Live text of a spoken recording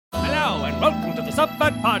and welcome to the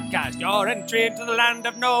Subbud Podcast, your entry into the land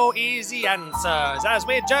of no easy answers, as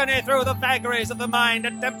we journey through the vagaries of the mind,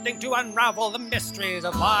 attempting to unravel the mysteries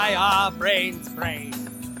of why our brains brain.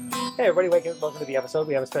 Hey everybody, welcome to the episode.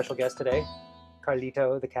 We have a special guest today,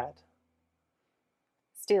 Carlito the cat.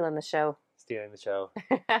 Stealing the show. This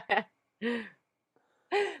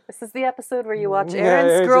is the episode where you watch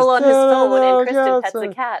Aaron scroll on his phone and Kristen pets a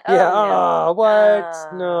cat. Oh, yeah. Oh,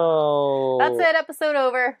 what? No. That's it. Episode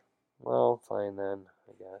over. Well, fine then,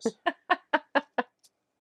 I guess.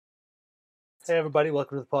 Hey everybody,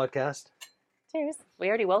 welcome to the podcast. Cheers. We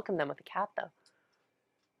already welcomed them with a cat, though.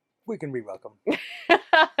 We can re-welcome.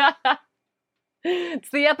 It's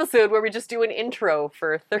the episode where we just do an intro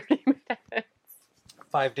for 30 minutes.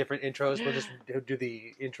 5 different intros. We'll just do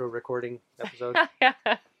the intro recording episode.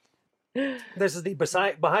 This is the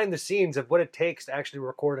behind the scenes of what it takes to actually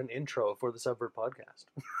record an intro for the Subbud Podcast.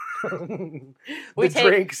 We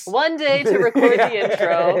take one day to record the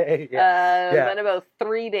intro, then about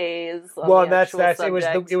 3 days. Well, that's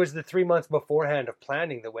it was the 3 months beforehand of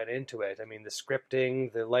planning that went into it. I mean, the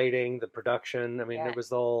scripting, the lighting, the production. I mean, it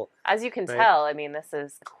was all. As you can tell, I mean, this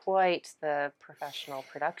is quite the professional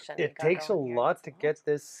production. It takes a lot to get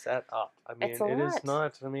this set up. I mean, it is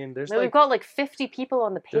not. I mean, we've got like 50 people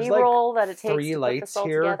on the payroll that it takes to put this all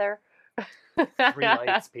together. 3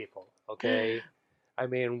 lights, people. Okay. I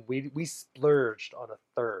mean, we splurged on a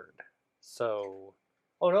third. So,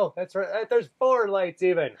 oh no, that's right. There's 4 lights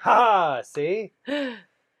even. Ha! See? I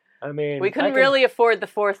mean, we couldn't really afford the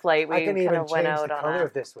 4th light. We can even went change out the on color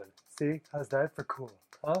of this one. See? How's that for cool?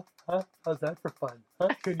 Huh? How's that for fun? Huh?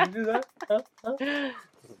 Can you do that? Huh?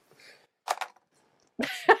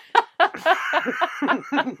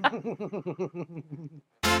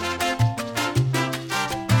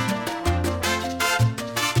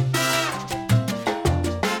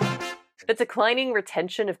 The declining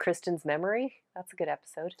retention of Kristen's memory. That's a good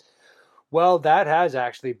episode. Well, that has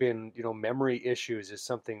actually been, memory issues is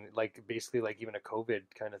something like basically like even a COVID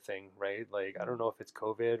kind of thing, right? Like, I don't know if it's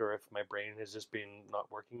COVID or if my brain has just been not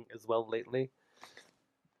working as well lately.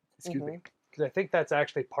 Excuse me. Because I think that's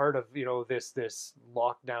actually part of, this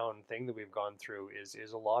lockdown thing that we've gone through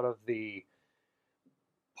is a lot of the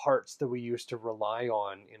parts that we used to rely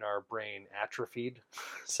on in our brain atrophied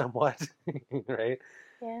somewhat, right?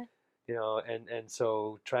 Yeah. And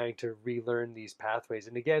so trying to relearn these pathways.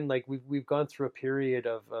 And again, like we've gone through a period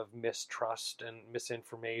of mistrust and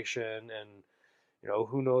misinformation and,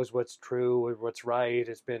 who knows what's true or what's right.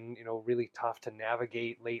 It's been, really tough to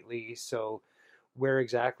navigate lately. So where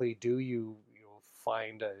exactly do you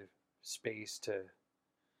find a space to,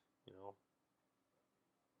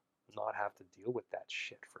 not have to deal with that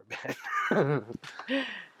shit for a bit?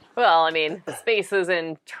 Well, I mean, the spaces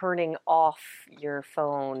in turning off your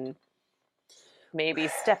phone, maybe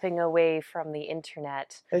stepping away from the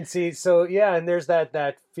internet. And see, so yeah, and there's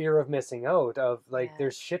that fear of missing out of like,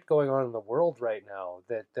 there's shit going on in the world right now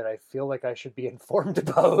that I feel like I should be informed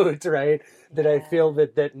about, right? That I feel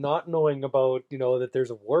that not knowing about, that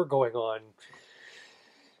there's a war going on,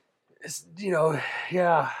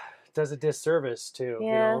 does a disservice to,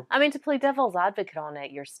 I mean, to play devil's advocate on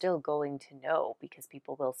it, you're still going to know because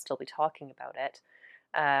people will still be talking about it.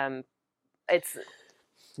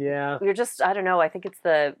 You're just, I don't know, I think it's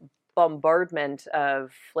the bombardment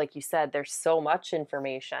of, like you said, there's so much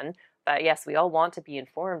information that, yes, we all want to be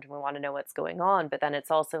informed and we want to know what's going on, but then it's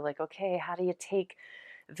also like, okay, how do you take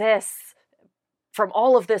this from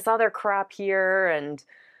all of this other crap here? And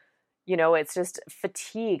it's just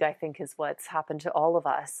fatigue, I think, is what's happened to all of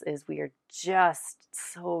us, is we are just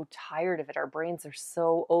so tired of it. Our brains are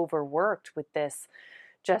so overworked with this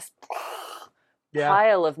just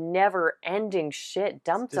pile of never-ending shit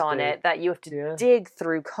dumped on it that you have to dig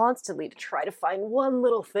through constantly to try to find one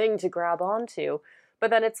little thing to grab onto. But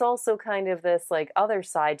then it's also kind of this like other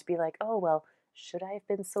side to be like, oh, well, should I have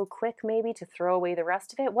been so quick maybe to throw away the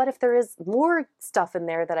rest of it? What if there is more stuff in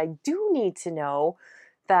there that I do need to know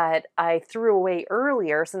that I threw away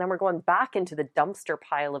earlier? So then we're going back into the dumpster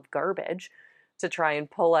pile of garbage to try and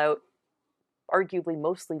pull out arguably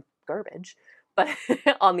mostly garbage, but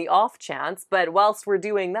on the off chance. But whilst we're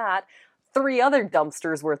doing that, 3 other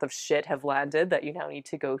dumpsters worth of shit have landed that you now need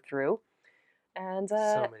to go through. And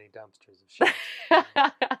so many dumpsters of shit.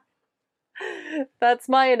 That's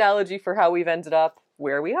my analogy for how we've ended up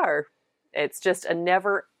where we are. It's just a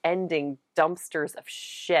never-ending dumpsters of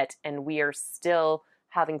shit, and we are still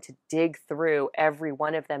having to dig through every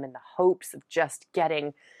one of them in the hopes of just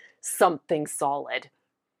getting something solid.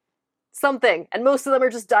 Something. And most of them are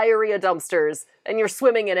just diarrhea dumpsters, and you're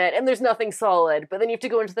swimming in it, and there's nothing solid, but then you have to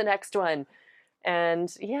go into the next one.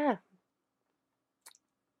 And yeah.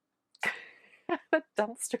 The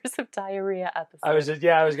dumpsters of diarrhea episode. I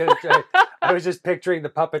was just picturing the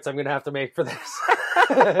puppets I'm gonna have to make for this.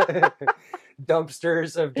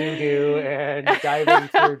 Dumpsters of doo-doo and diving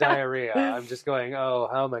through diarrhea. I'm just going, oh,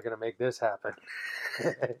 how am I gonna make this happen?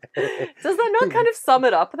 Does that not kind of sum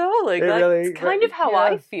it up though? Like that's really, kind of how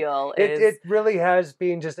I feel. It really has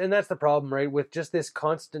been just, and that's the problem, right? With just this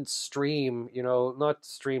constant stream, not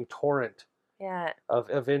stream, torrent. Yeah.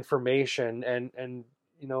 Of information, and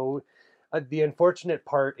the unfortunate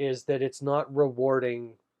part is that it's not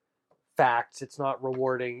rewarding facts. It's not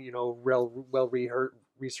rewarding, well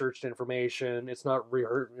researched information. It's not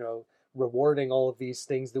rewarding all of these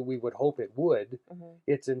things that we would hope it would. Mm-hmm.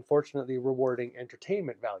 It's unfortunately rewarding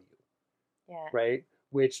entertainment value. Yeah. Right?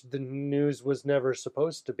 Which the news was never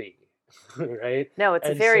supposed to be. Right? No, it's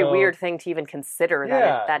a very weird thing to even consider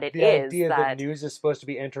that it is. The idea that news is supposed to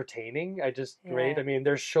be entertaining, right? I mean,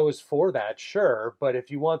 there's shows for that, sure, but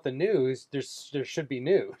if you want the news, there should be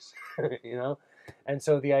news, And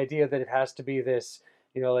so the idea that it has to be this,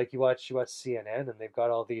 like you watch CNN and they've got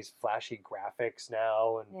all these flashy graphics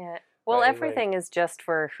now, and yeah. Well, right? Everything is just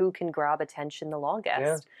for who can grab attention the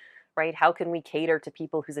longest, right? How can we cater to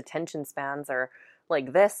people whose attention spans are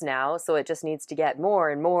like this now, so it just needs to get more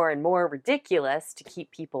and more and more ridiculous to keep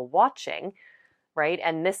people watching, right?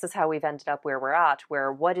 And this is how we've ended up where we're at, where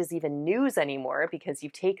what is even news anymore, because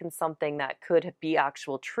you've taken something that could be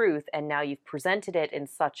actual truth and now you've presented it in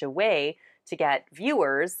such a way to get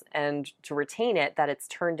viewers and to retain it that it's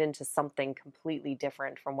turned into something completely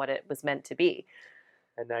different from what it was meant to be.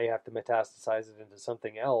 And now you have to metastasize it into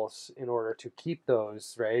something else in order to keep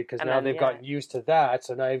those, right? Because now they've gotten used to that,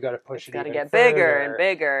 so now you've got to push it even further. It's got to get bigger and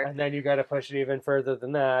bigger. And then you got to push it even further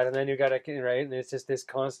than that, and then you got to, right? And it's just this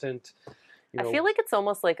constant, I feel like it's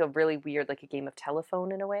almost like a really weird, like a game of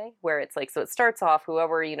telephone in a way, where it's like, so it starts off,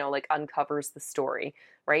 whoever, like uncovers the story,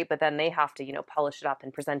 right? But then they have to, polish it up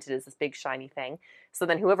and present it as this big shiny thing. So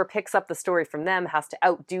then whoever picks up the story from them has to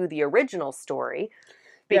outdo the original story,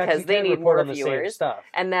 because they need more viewers.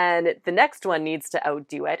 And then the next one needs to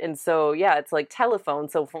outdo it. And so, it's like telephone.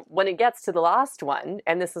 So when it gets to the last one,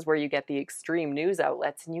 and this is where you get the extreme news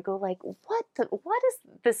outlets, and you go like, what is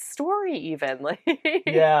this story even? Like,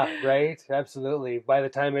 yeah, right. Absolutely. By the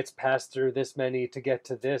time it's passed through this many to get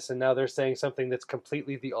to this, and now they're saying something that's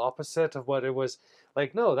completely the opposite of what it was.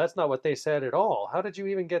 Like, no, that's not what they said at all. How did you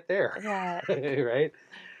even get there? Yeah. Right?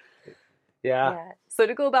 Yeah. So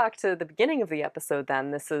to go back to the beginning of the episode then,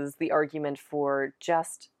 this is the argument for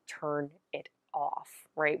just turn it off,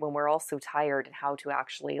 right? When we're all so tired, and how to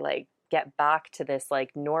actually like get back to this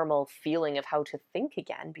like normal feeling of how to think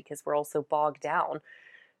again, because we're all so bogged down.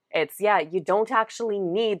 It's, you don't actually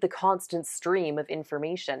need the constant stream of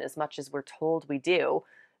information as much as we're told we do.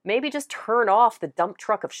 Maybe just turn off the dump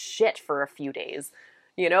truck of shit for a few days.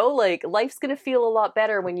 Like life's going to feel a lot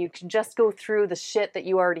better when you can just go through the shit that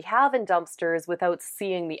you already have in dumpsters without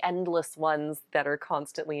seeing the endless ones that are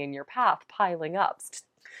constantly in your path piling up.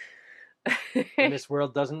 And this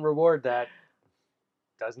world doesn't reward that.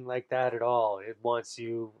 Doesn't like that at all. It wants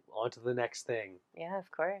you onto the next thing. Yeah,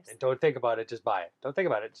 of course. And don't think about it, just buy it. Don't think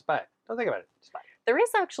about it, just buy it. Don't think about it, just buy it. There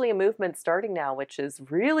is actually a movement starting now, which is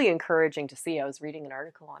really encouraging to see. I was reading an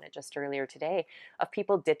article on it just earlier today of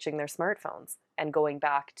people ditching their smartphones and going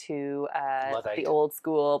back to the old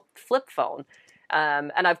school flip phone.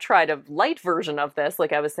 And I've tried a light version of this,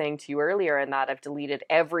 like I was saying to you earlier, in that I've deleted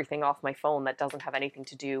everything off my phone that doesn't have anything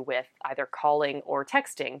to do with either calling or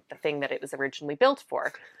texting, the thing that it was originally built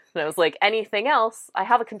for. And I was like, anything else, I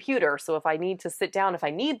have a computer, so if I need to sit down, if I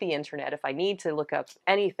need the internet, if I need to look up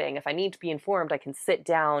anything, if I need to be informed, I can sit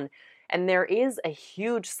down. And there is a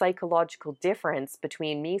huge psychological difference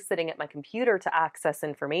between me sitting at my computer to access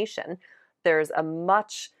information. There's a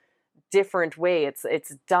much different way.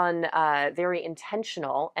 It's done very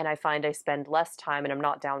intentional, and I find I spend less time and I'm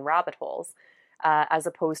not down rabbit holes as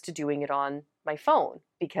opposed to doing it on my phone,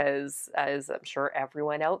 because as I'm sure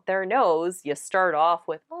everyone out there knows, you start off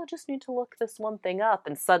with, I just need to look this one thing up,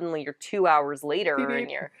 and suddenly you're 2 hours later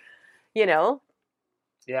and you're,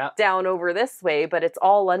 down over this way, but it's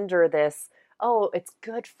all under this, it's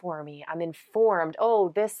good for me, I'm informed,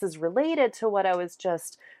 this is related to what I was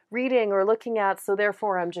just reading or looking at, so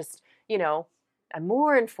therefore I'm just, I'm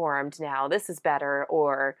more informed now, this is better,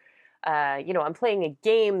 or, I'm playing a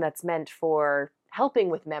game that's meant for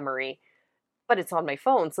helping with memory, but it's on my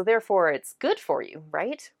phone, so therefore it's good for you,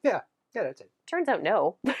 right? Yeah, that's it. Turns out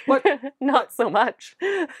no. What? Not so much.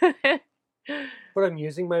 But I'm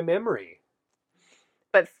using my memory.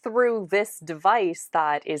 But through this device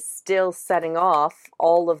that is still setting off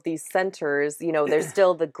all of these sensors, there's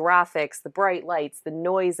still the graphics, the bright lights, the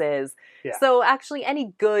noises. Yeah. So actually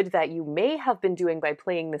any good that you may have been doing by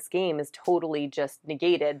playing this game is totally just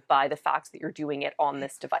negated by the fact that you're doing it on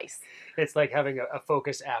this device. It's like having a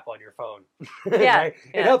focus app on your phone. Yeah. Right?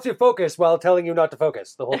 It helps you focus while telling you not to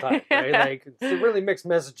focus the whole time, right? Like, it's a really mixed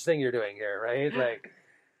message thing you're doing here, right? Like,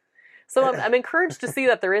 so I'm encouraged to see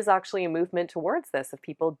that there is actually a movement towards this of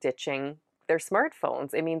people ditching their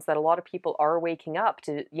smartphones. It means that a lot of people are waking up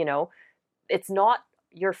to, it's not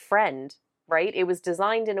your friend, right? It was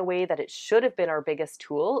designed in a way that it should have been our biggest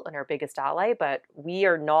tool and our biggest ally, but we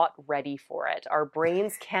are not ready for it. Our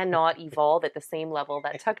brains cannot evolve at the same level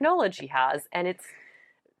that technology has, and it's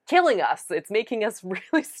killing us. It's making us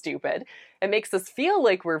really stupid. It makes us feel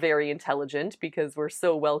like we're very intelligent because we're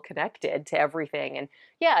so well connected to everything. And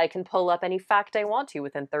yeah, I can pull up any fact I want to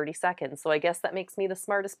within 30 seconds. So I guess that makes me the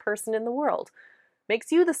smartest person in the world.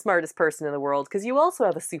 Makes you the smartest person in the world because you also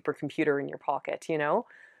have a supercomputer in your pocket,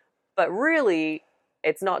 But really,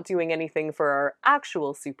 it's not doing anything for our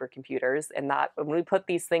actual supercomputers. And that when we put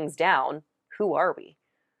these things down, who are we?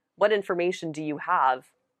 What information do you have?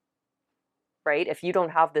 Right? If you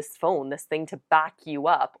don't have this phone, this thing to back you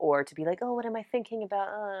up or to be like, oh, what am I thinking about?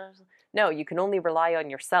 No, you can only rely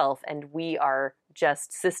on yourself. And we are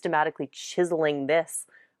just systematically chiseling this,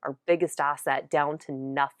 our biggest asset, down to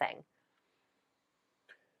nothing.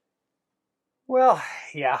 Well,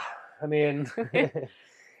 yeah. I mean,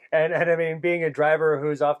 and I mean, being a driver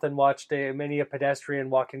who's often watched many a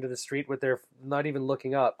pedestrian walk into the street with their not even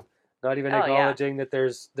looking up, not even acknowledging that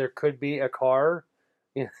there could be a car.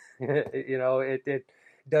 It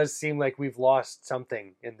does seem like we've lost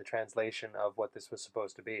something in the translation of what this was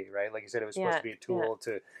supposed to be, right? Like you said, it was supposed to be a tool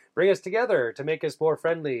to bring us together, to make us more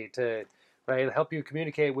friendly, to help you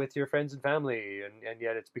communicate with your friends and family, and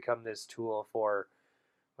yet it's become this tool for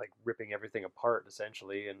like ripping everything apart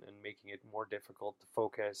essentially, and making it more difficult to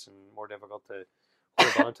focus and more difficult to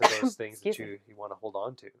hold on to those things that you want to hold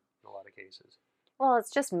on to in a lot of cases. Well,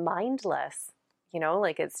 it's just mindless.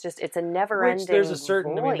 It's a never-ending there's a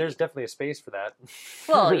certain, void. I mean, there's definitely a space for that.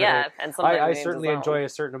 Well, yeah, and sometimes I certainly enjoy a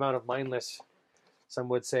certain amount of mindless. Some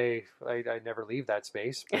would say I never leave that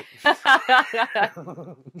space, but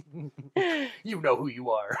you know who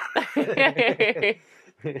you are,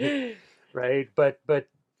 right? But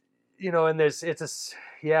and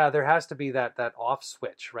there has to be that off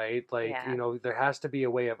switch, right? Like there has to be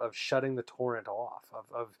a way of shutting the torrent off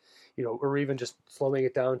of or even just slowing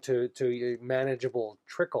it down to a manageable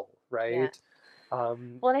trickle, right? Yeah.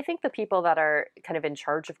 Well, and I think the people that are kind of in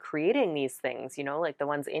charge of creating these things, like the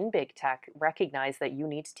ones in big tech, recognize that you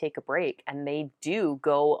need to take a break, and they do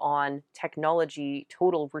go on technology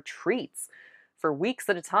total retreats for weeks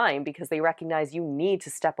at a time because they recognize you need to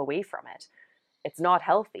step away from it. It's not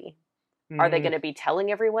healthy. Are they going to be telling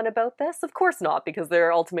everyone about this? Of course not, because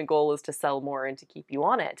their ultimate goal is to sell more and to keep you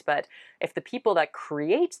on it. But if the people that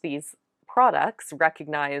create these products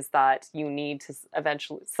recognize that you need to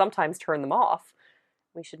eventually sometimes turn them off,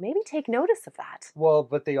 we should maybe take notice of that. Well,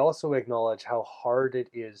 but they also acknowledge how hard it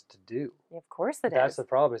is to do. Of course it is. That's the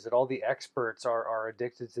problem, is that all the experts are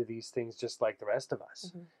addicted to these things just like the rest of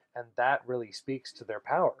us. Mm-hmm. And that really speaks to their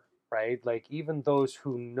power. Right? Like even those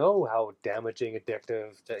who know how damaging,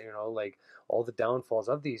 addictive, like all the downfalls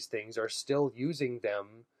of these things are still using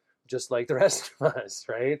them just like the rest of us,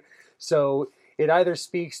 right? So it either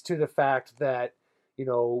speaks to the fact that,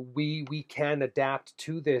 we can adapt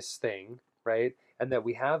to this thing, right? And that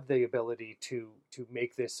we have the ability to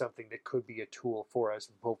make this something that could be a tool for us,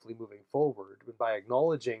 hopefully moving forward, by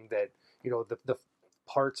acknowledging that, the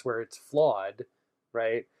parts where it's flawed,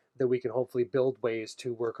 right? That we can hopefully build ways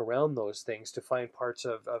to work around those things, to find parts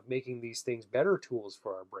of making these things better tools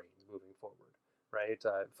for our brains moving forward, right?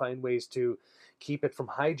 Find ways to keep it from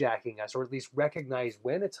hijacking us, or at least recognize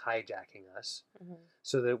when it's hijacking us,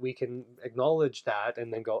 so that we can acknowledge that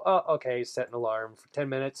and then go, oh, okay, set an alarm for 10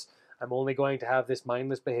 minutes. I'm only going to have this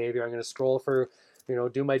mindless behavior. I'm going to scroll for,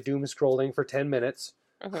 do my doom scrolling for 10 minutes,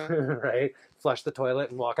 right? Flush the toilet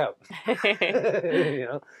and walk out,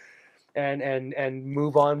 and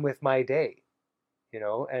move on with my day,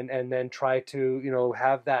 and then try to,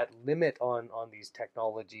 have that limit on these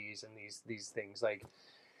technologies and these things. Like,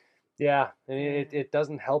 yeah, I mean, it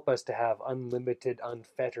doesn't help us to have unlimited,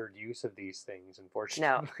 unfettered use of these things,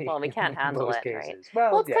 unfortunately. No, well, we can't handle it, cases.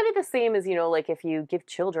 right? Well, it's kind of the same as, like if you give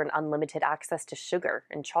children unlimited access to sugar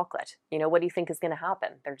and chocolate, what do you think is going to happen?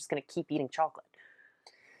 They're just going to keep eating chocolate.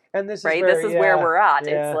 And this is right? where, This is where we're at.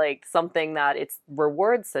 yeah. It's like something that it's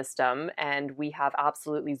reward system, and we have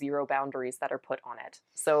absolutely zero boundaries that are put on it.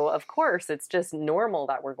 So of course, it's just normal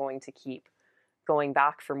that we're going to keep going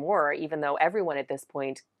back for more, even though everyone at this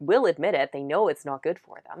point will admit it. They know it's not good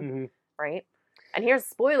for them, right? And here's a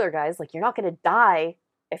spoiler, guys. Like, you're not going to die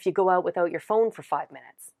if you go out without your phone for 5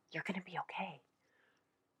 minutes. You're going to be okay.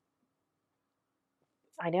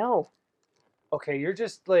 I know. Okay, you're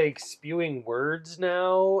just like spewing words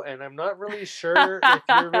now, and I'm not really sure if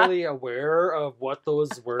you're really aware of what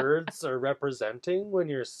those words are representing when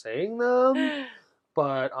you're saying them,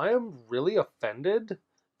 but I am really offended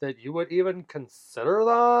that you would even consider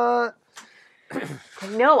that.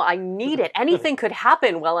 No, I need it. Anything could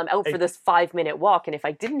happen while I'm out for this 5-minute walk, and if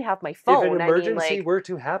I didn't have my phone, if an emergency I mean, like, were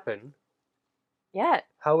to happen, yeah,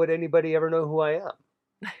 how would anybody ever know who I am?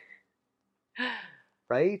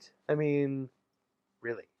 Right? I mean,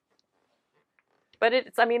 really. But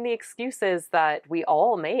it's, I mean, the excuses that we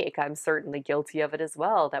all make, I'm certainly guilty of it as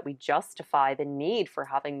well, that we justify the need for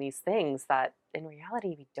having these things that in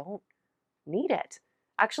reality we don't need it.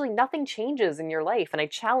 Actually, nothing changes in your life. And I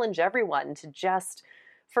challenge everyone to just,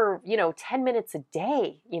 for, 10 minutes a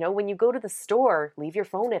day, when you go to the store, leave your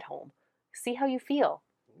phone at home. See how you feel.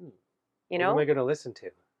 What am I going to listen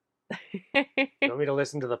to? You want me to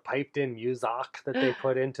listen to the piped in music that they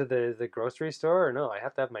put into the grocery store? Or no, I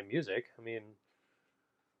have to have my music. I mean,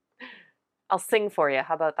 I'll sing for you.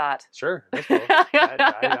 How about that? Sure. That's cool.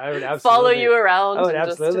 I would absolutely follow you around. I would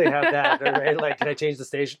absolutely have that. Right? Like, can I change the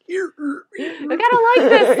station? I gotta like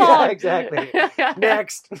this song. Yeah, exactly.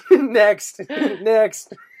 Next.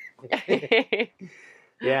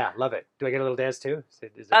 Yeah, love it. Do I get a little dance too?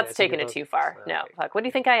 That's taking it too far. Okay. No, fuck. What do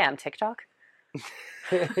you think I am? TikTok?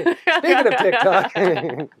 Speaking of TikTok.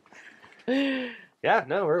 Yeah,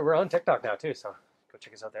 no, we're on TikTok now too, so go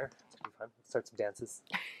check us out there. It's gonna be fun. Let's start some dances.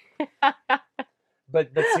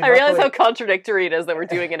 But see, I realize how contradictory it is that we're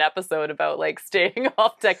doing an episode about like staying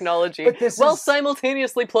off technology while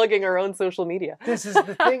simultaneously plugging our own social media. This is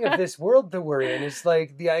the thing of this world that we're in. It's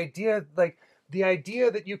like the idea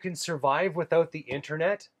that you can survive without the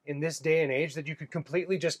internet in this day and age, that you could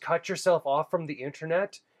completely just cut yourself off from the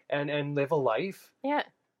internet and live a life. Yeah.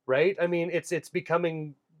 Right? I mean, it's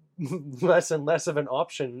becoming less and less of an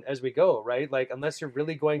option as we go, right? Like, unless you're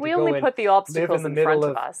really going to go and put the obstacles in front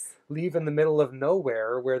of us. Leave in the middle of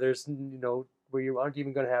nowhere where there's, where you aren't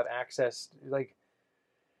even going to have access. Like,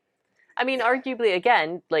 I mean, arguably,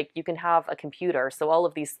 again, like, you can have a computer, so all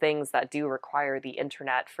of these things that do require the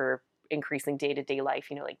internet for increasing day-to-day life,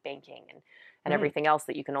 like banking and everything else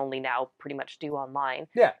that you can only now pretty much do online.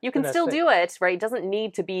 Yeah, you can still do it, right? It doesn't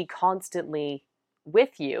need to be constantly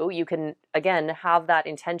with you. You can, again, have that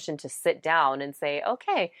intention to sit down and say,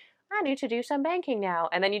 okay, I need to do some banking now.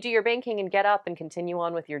 And then you do your banking and get up and continue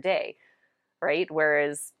on with your day, right?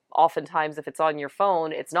 Whereas oftentimes if it's on your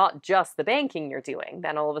phone, it's not just the banking you're doing.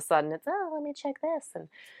 Then all of a sudden it's, oh, let me check this. And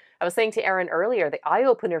I was saying to Aaron earlier, the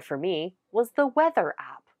eye-opener for me was the weather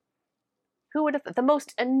app. Who would have, the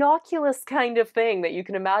most innocuous kind of thing that you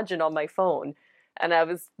can imagine on my phone. And I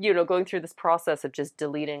was, going through this process of just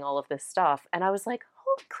deleting all of this stuff. And I was like,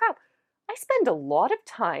 holy crap, I spend a lot of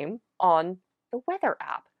time on the weather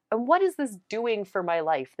app. And what is this doing for my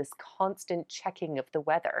life? This constant checking of the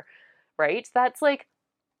weather, right? That's like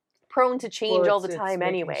prone to change all the time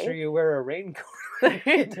anyway. Make sure you wear a raincoat.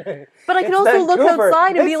 But I can also look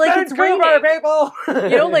outside and be like, it's raining. People.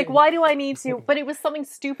 Like, why do I need to? But it was something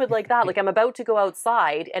stupid like that. Like, I'm about to go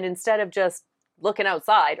outside, and instead of just looking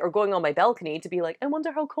outside or going on my balcony to be like, I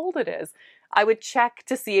wonder how cold it is, I would check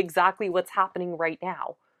to see exactly what's happening right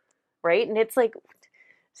now, right? And it's like,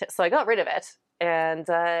 so I got rid of it, and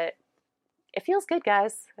it feels good,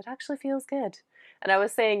 guys. It actually feels good. And I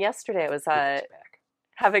was saying yesterday, I was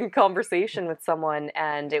having a conversation with someone,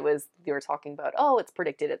 and they were talking about, oh, it's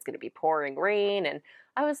predicted it's going to be pouring rain, and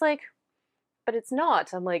I was like, but it's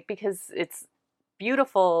not. I'm like, because it's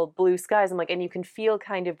beautiful blue skies. I'm like, and you can feel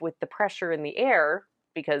kind of with the pressure in the air,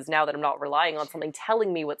 because now that I'm not relying on something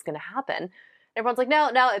telling me what's going to happen, everyone's like,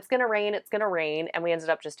 no, it's going to rain, it's going to rain. And we ended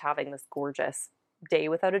up just having this gorgeous day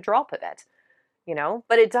without a drop of it,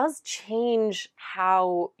 but it does change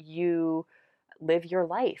how you live your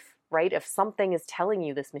life, right? If something is telling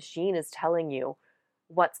you, this machine is telling you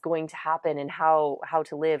what's going to happen and how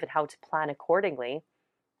to live and how to plan accordingly,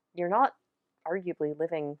 you're not arguably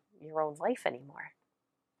living your own life anymore.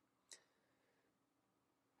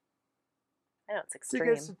 I know it's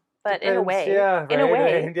extreme, but in a way, yeah, in a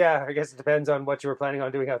way, yeah. I guess it depends on what you were planning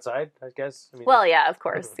on doing outside. I guess. I mean, well, yeah, of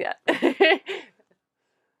course, yeah.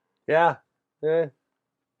 Yeah. And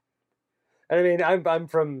I mean, I'm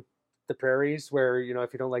from the prairies where, you know,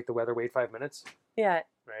 if you don't like the weather, wait 5 minutes, Yeah.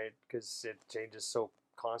 right? Because it changes so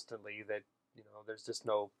constantly that, you know, there's just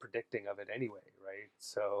no predicting of it anyway, right?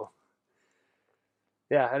 So,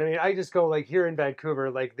 yeah, I mean, I just go like here in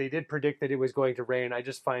Vancouver, like they did predict that it was going to rain. I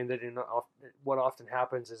just find that what often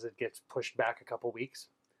happens is it gets pushed back a couple weeks.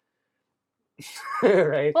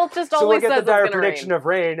 Right. Well, it just So we'll always get says the dire it's gonna prediction rain. of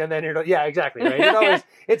rain, and then yeah, exactly, right. It always,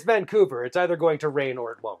 it's Vancouver. It's either going to rain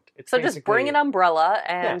or it won't. It's So just bring an umbrella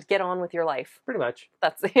and Yeah. get on with your life. pretty much.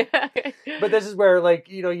 That's But this is where, like,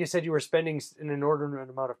 you know, you said you were spending an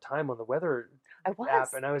inordinate amount of time on the weather I was.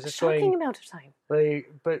 app, and I was just Shocking going, amount of time.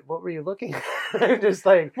 like, but what were you looking at? Just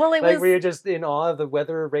like, Well, it like, was. were you just in awe of the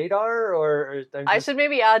weather radar, or I should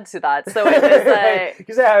maybe add to that. So it was.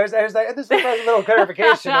 Because yeah, I was like, this was a little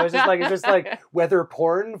clarification. I was just like, is this like weather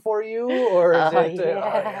porn for you, or is it?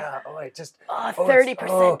 Yeah. Oh, it just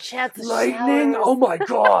 30% chance of lightning. showers. Oh my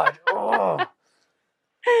god. Oh.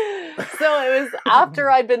 So it was after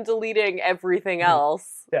I'd been deleting everything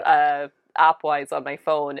else, Yeah. app-wise on my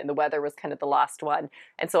phone, and the weather was kind of the last one.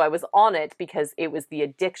 And so I was on it because it was the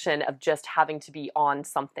addiction of just having to be on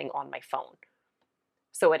something on my phone.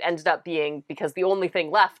 So it ended up being, because the only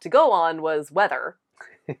thing left to go on was weather,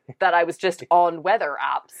 that I was just on weather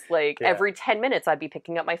apps. Like every 10 minutes I'd be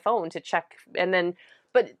picking up my phone to check, and then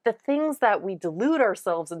but the things that we delude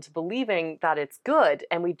ourselves into believing that it's good,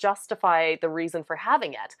 and we justify the reason for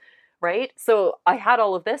having it, right? So I had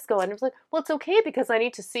all of this going. I was like, well, it's okay because I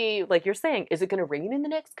need to see, like you're saying, is it going to rain in the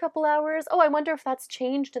next couple hours? Oh, I wonder if that's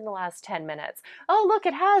changed in the last 10 minutes. Oh, look,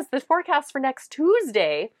 it has. The forecast for next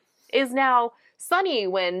Tuesday is now sunny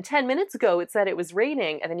when 10 minutes ago it said it was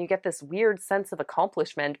raining. And then you get this weird sense of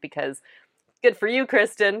accomplishment because good for you,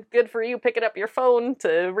 Kristen. Good for you picking up your phone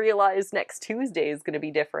to realize next Tuesday is going to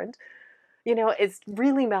be different. You know, it's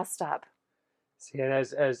really messed up. See, and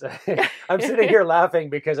as I'm sitting here laughing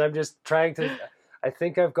because I'm just trying to. I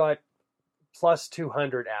think I've got plus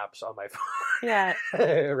 200 apps on my phone. Yeah.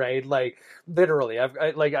 Right. Like literally, I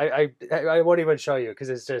won't even show you because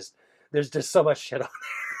it's just there's just so much shit on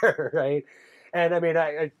there, right? And I mean,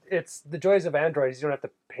 it's the joys of Android is you don't have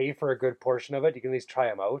to pay for a good portion of it. You can at least try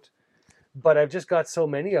them out. But I've just got so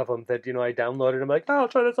many of them that, you know, I downloaded. I'm like, oh, I'll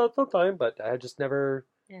try this out sometime, but I just never,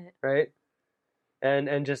 right?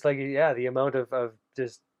 And just like, yeah, the amount of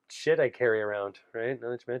just shit I carry around, right?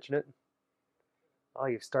 Now that you mention it. Oh,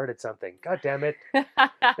 you've started something. God damn it.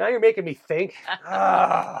 Now you're making me think. This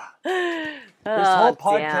whole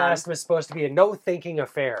podcast was supposed to be a no-thinking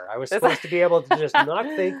affair. I was supposed to be able to just not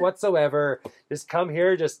think whatsoever. Just come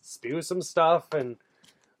here, just spew some stuff and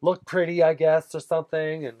look pretty, I guess, or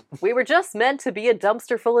something. And we were just meant to be a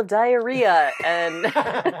dumpster full of diarrhea. And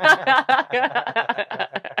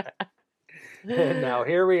and now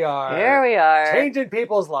here we are. Here we are. Changing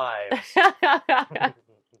people's lives.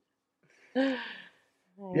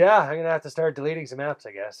 Yeah, I'm going to have to start deleting some apps,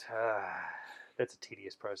 I guess. That's a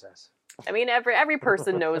tedious process. I mean, every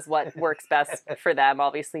person knows what works best for them.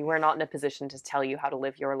 Obviously, we're not in a position to tell you how to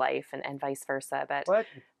live your life and vice versa. But what?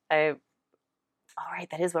 All right,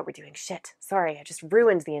 that is what we're doing. Shit. Sorry, I just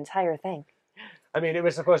ruined the entire thing. I mean, it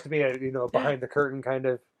was supposed to be a, you know, behind the curtain kind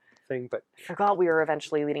of thing, but... I forgot we were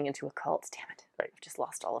eventually leading into a cult. Damn it. Right. We've just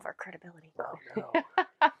lost all of our credibility. Oh, no.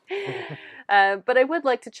 But I would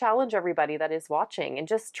like to challenge everybody that is watching and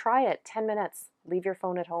just try it. 10 minutes. Leave your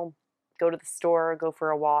phone at home. Go to the store, go for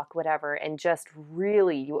a walk, whatever. And just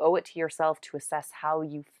really, you owe it to yourself to assess how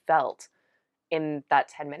you felt in that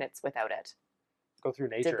 10 minutes without it. Go through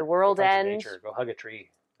nature. Did the world end? Nature. Go hug a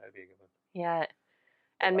tree. That'd be a good one. Yeah.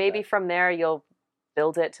 And maybe from there you'll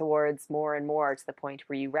build it towards more and more to the point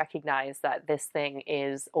where you recognize that this thing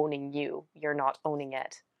is owning you. You're not owning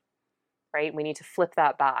it. Right? We need to flip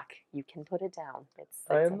that back. You can put it down. It's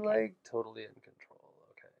I'm okay. like totally in control.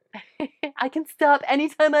 Okay. I can stop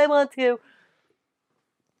anytime I want to.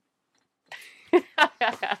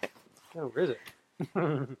 Oh, where is it?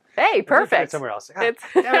 Hey, perfect. Somewhere else.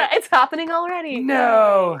 It's happening already.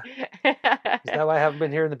 No. Is that why I haven't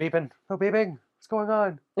been hearing the beeping? No beeping. What's going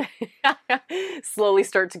on? Slowly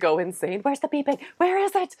start to go insane. Where's the beeping? Where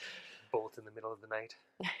is it? Bolt in the middle of the night.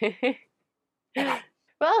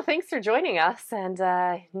 Well, thanks for joining us, and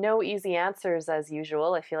no easy answers as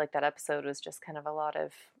usual. I feel like that episode was just kind of a lot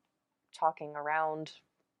of talking around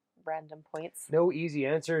random points. No easy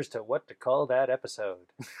answers to what to call that episode.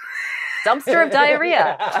 Dumpster of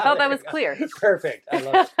diarrhea. I thought that was clear. Perfect. I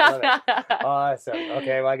love it. I love it. Awesome.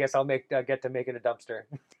 Okay, well, I guess I'll get to making a dumpster.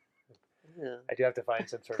 I do have to find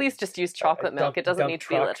some sort Please just use chocolate milk. It doesn't need to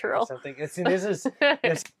be literal. Something. This is.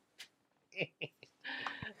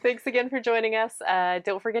 Thanks again for joining us.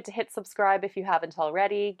 Don't forget to hit subscribe if you haven't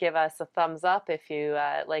already. Give us a thumbs up if you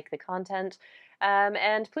like the content.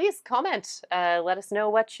 And please comment. Let us know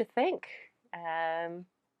what you think.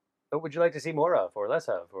 What would you like to see more of or less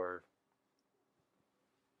of? Or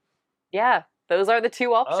yeah, those are the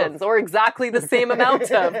two options, or exactly the same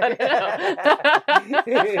amount of. I don't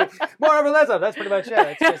know. More of or less of. That's pretty much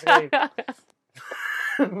it. That's basically...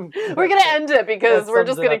 We're going to end it because we're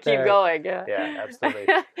just going to keep going. Yeah, absolutely.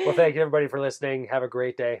 Well, thank you everybody for listening. Have a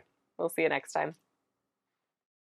great day. We'll see you next time.